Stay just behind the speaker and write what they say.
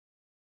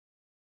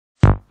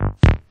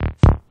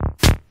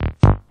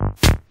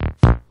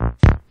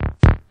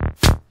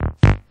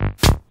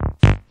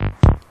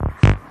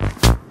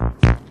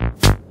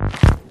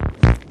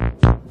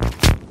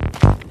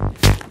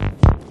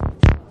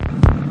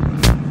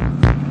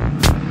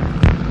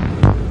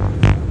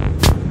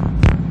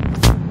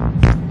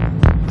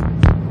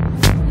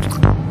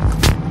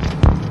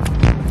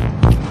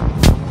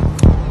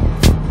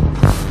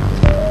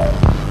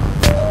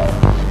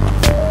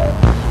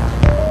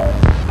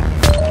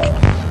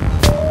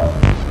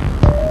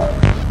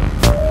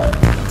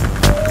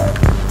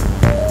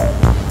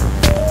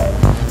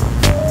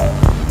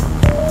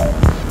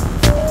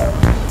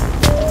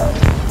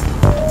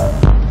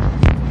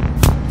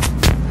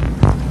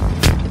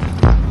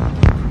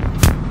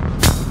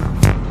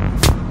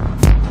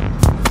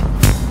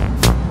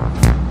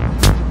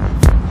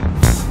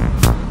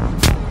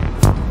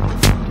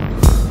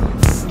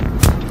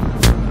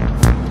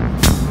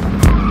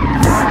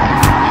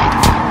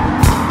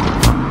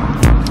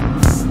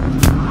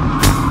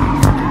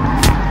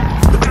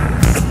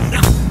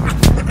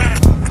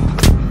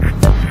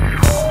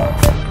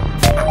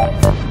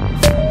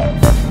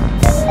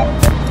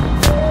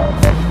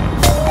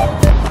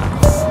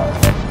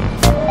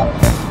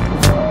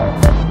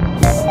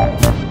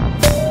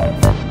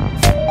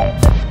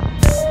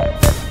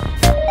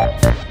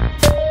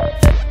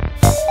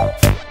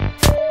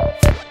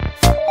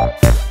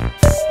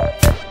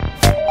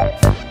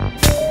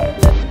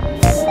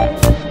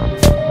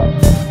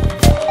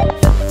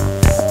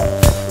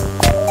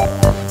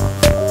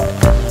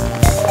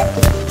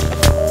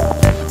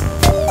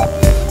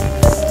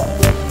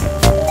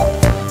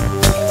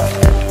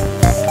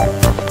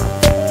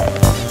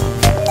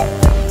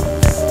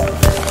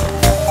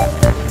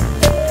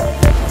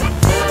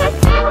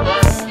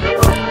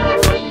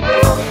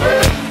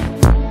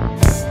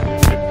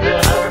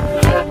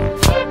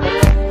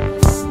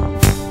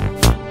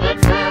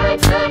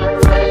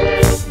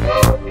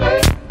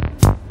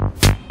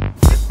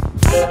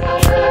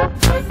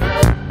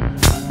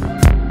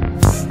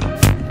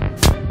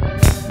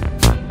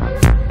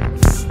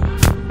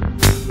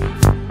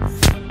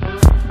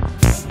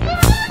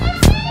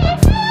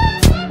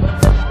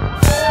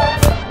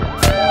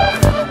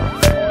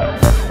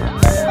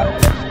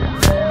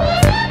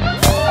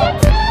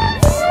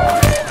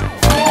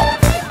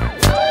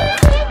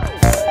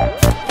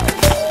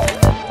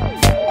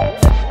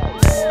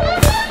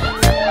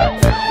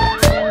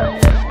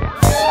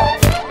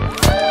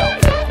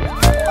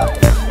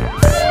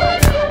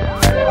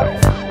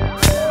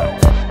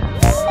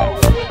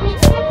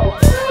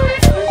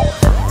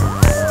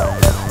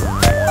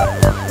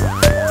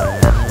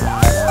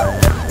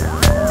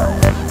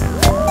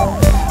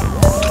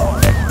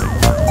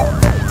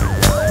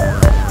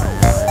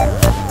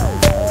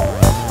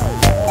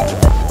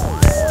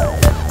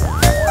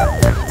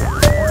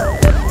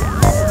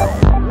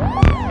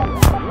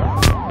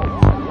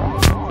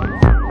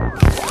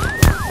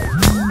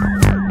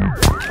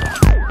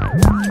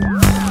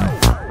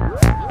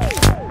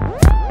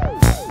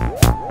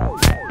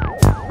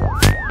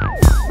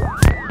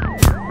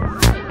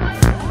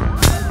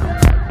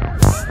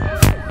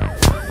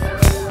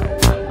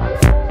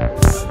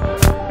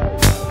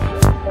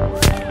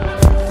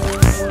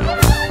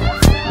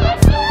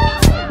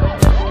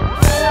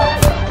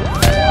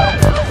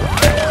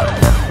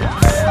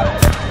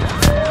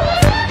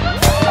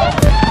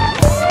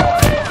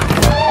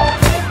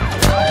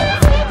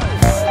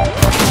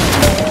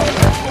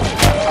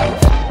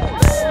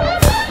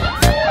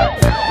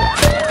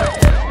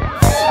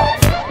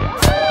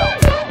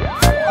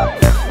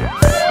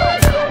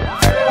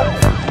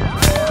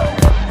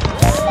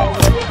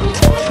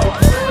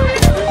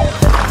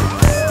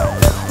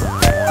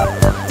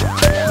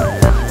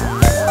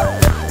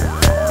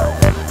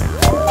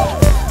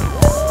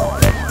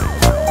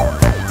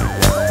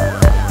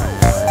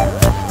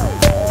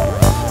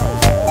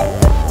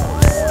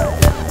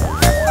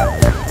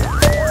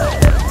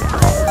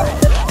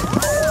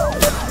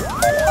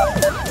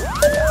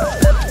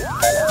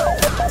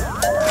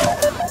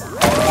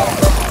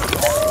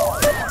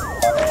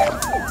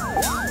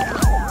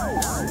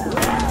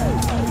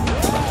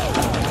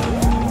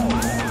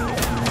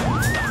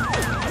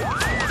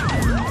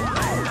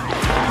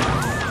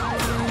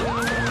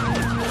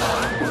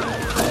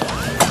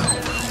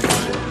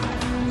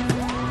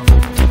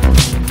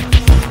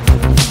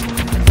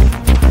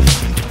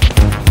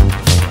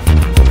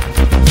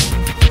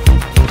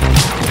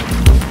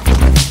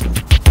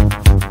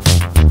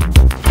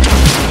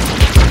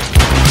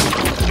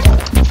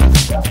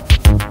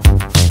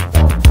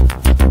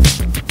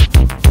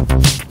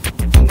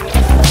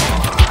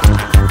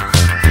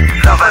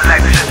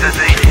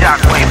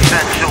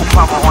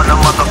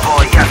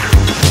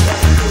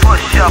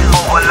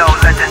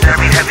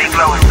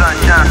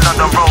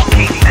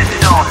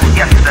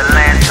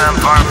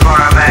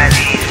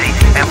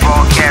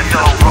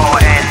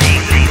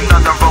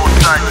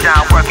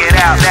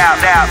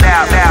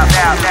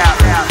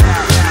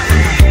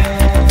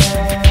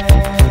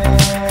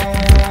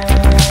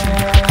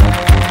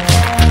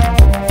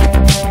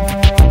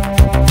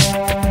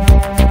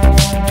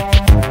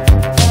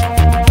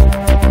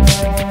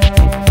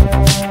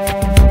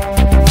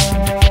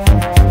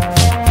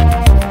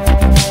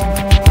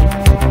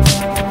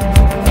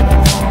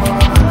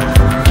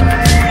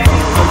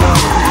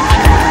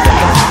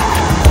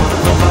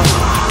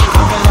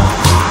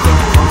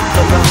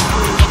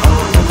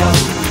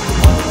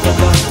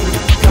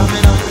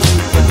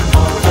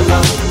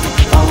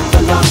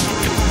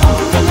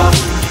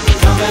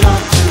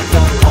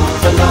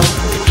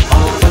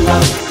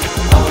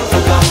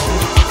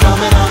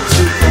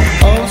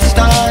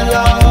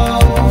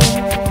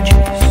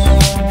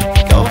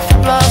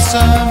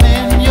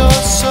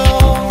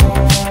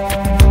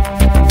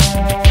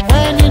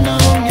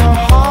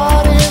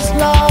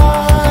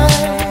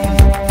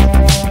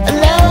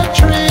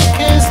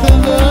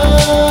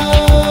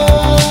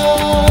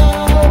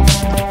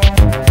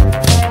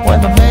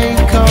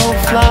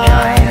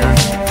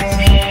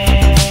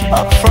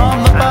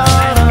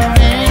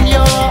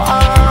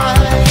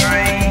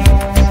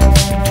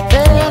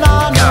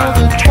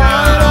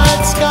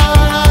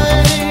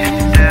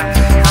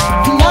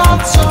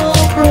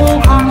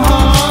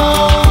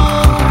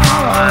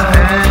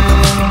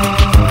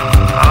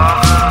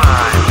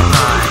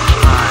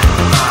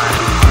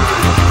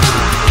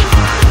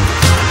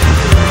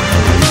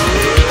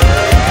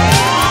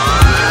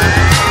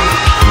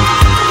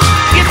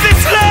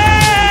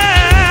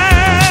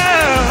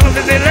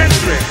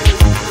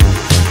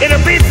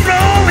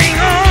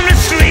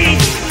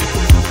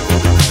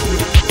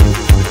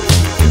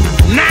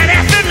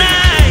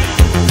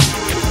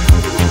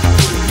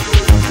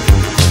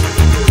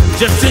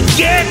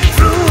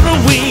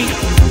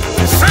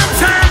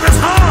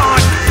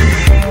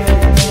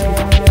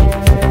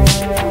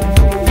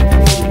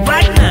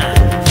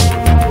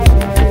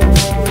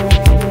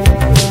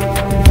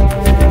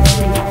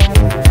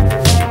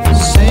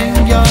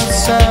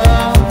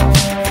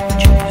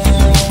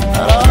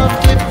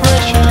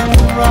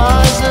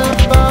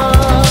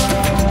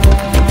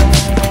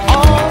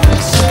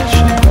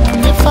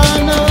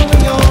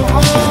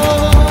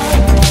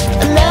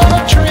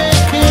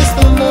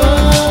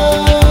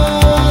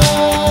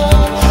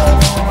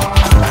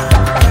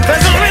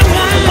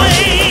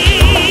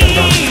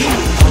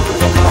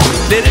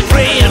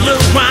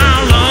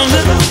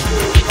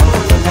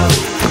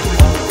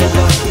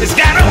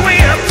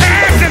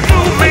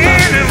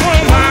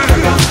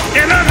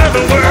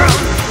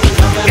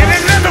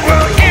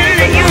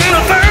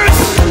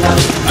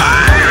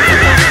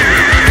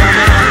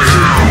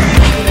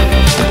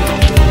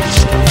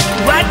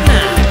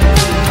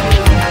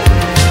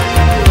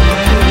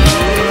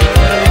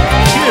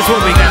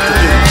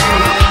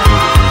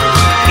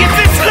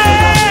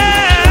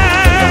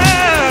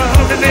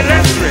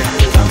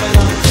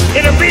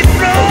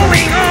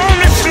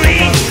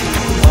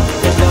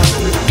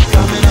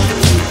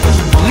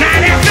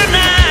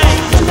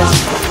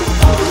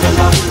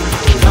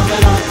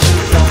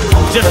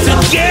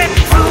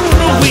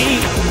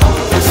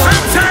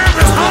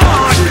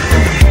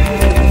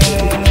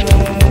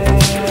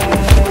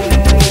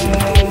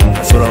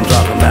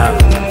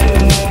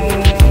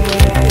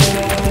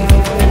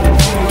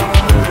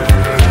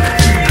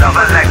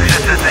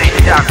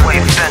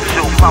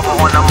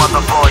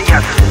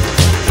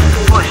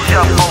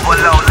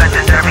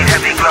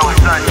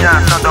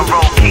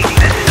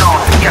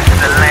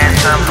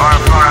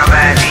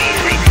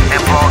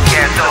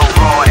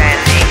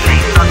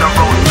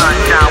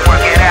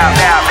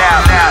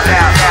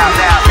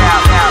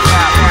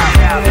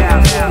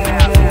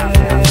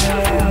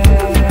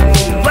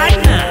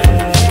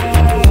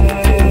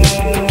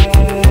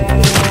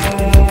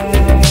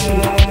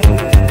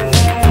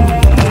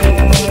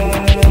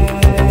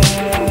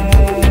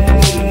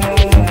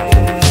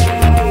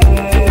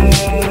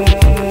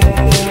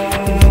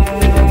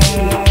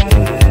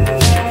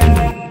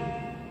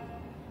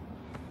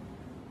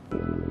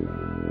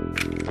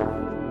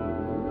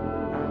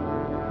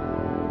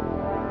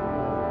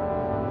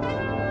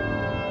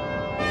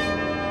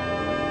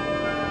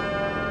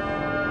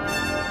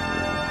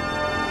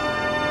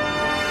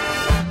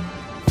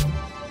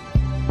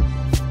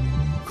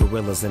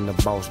Gorillaz and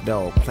the boss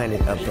dog,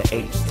 planet of the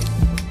apes.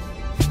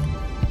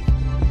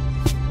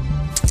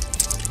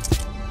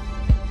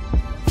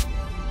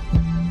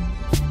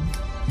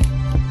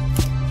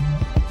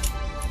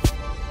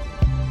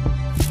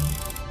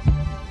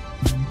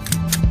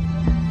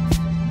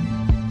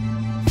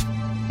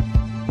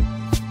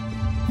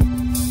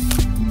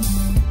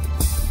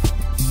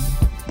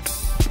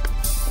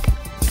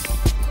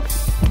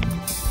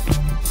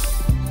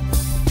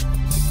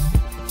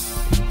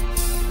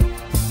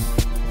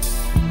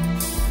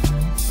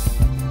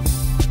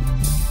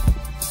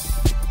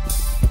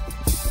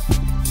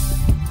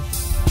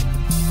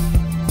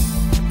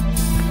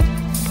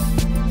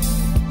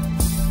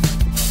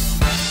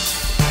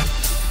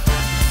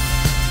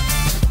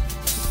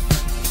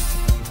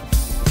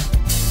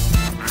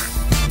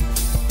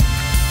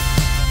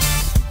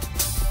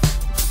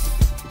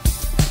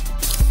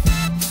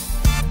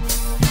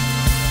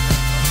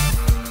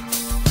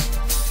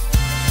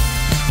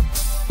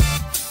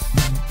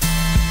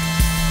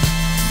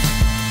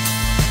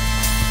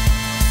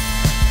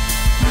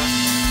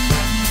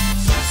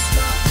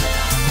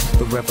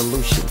 The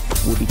revolution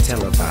will be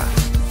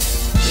televised,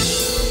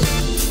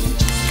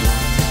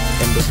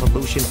 and the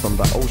pollution from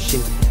the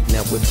ocean,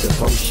 now with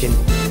devotion,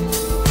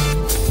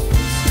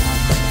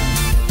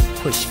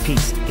 push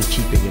peace and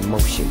keep it in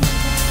motion.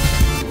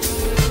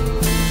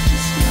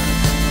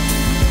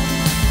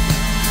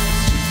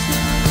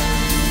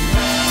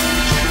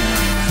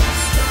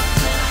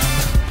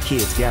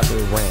 Kids gather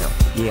around,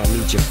 yeah, I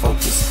need your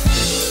focus.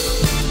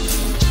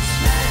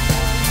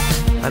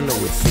 I know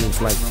it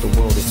seems like the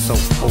world is so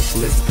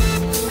hopeless.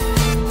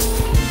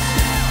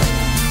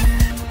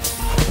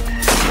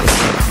 It's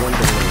like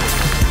Wonderland.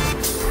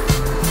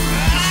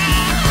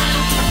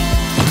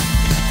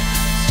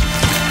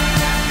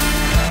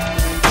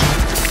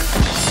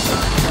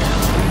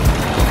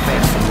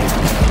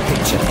 Fascinating,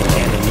 picture and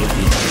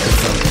animated.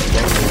 Cause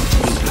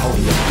I'm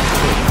rolling,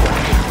 deep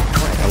holding,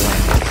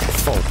 crack-a-lacking,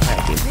 full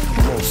packing,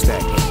 roll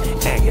stacking,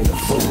 acting the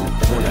fool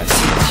when I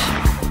teach.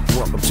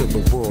 Welcome to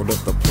the world of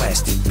the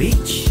plastic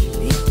beach.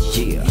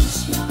 Yeah.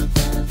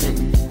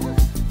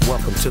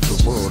 Welcome to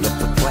the world of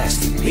the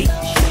plastic beach.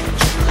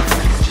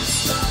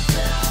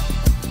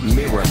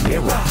 Mirror,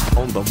 mirror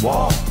on the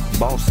wall,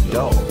 boss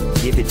dog,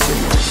 give it to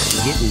me,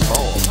 get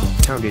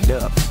involved, turn it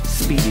up,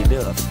 speed it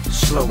up,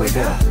 slow it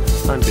up,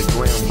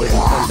 underground with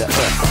an under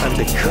us,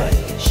 undercut,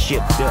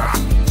 shipped up,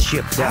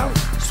 chipped out,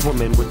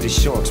 swimming with the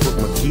sharks with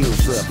my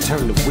gills up,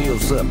 turn the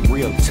wheels up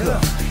real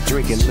tough,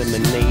 drinking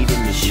lemonade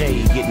in the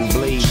shade, getting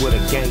blade with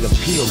a gang of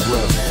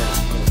pilgrims.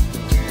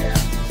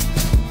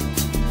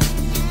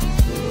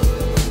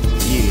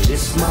 Yeah,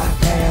 this my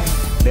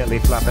path, belly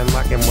flopping,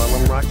 rocking while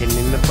I'm rocking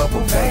in the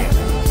bubble bath.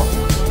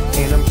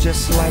 And I'm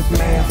just like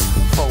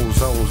math, 4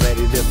 zones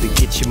added up to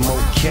get you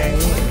more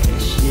cash.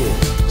 Yeah,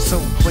 so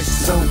quick,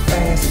 so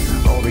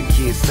fast, all the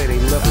kids say they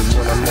love it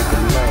when I make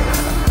them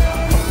laugh.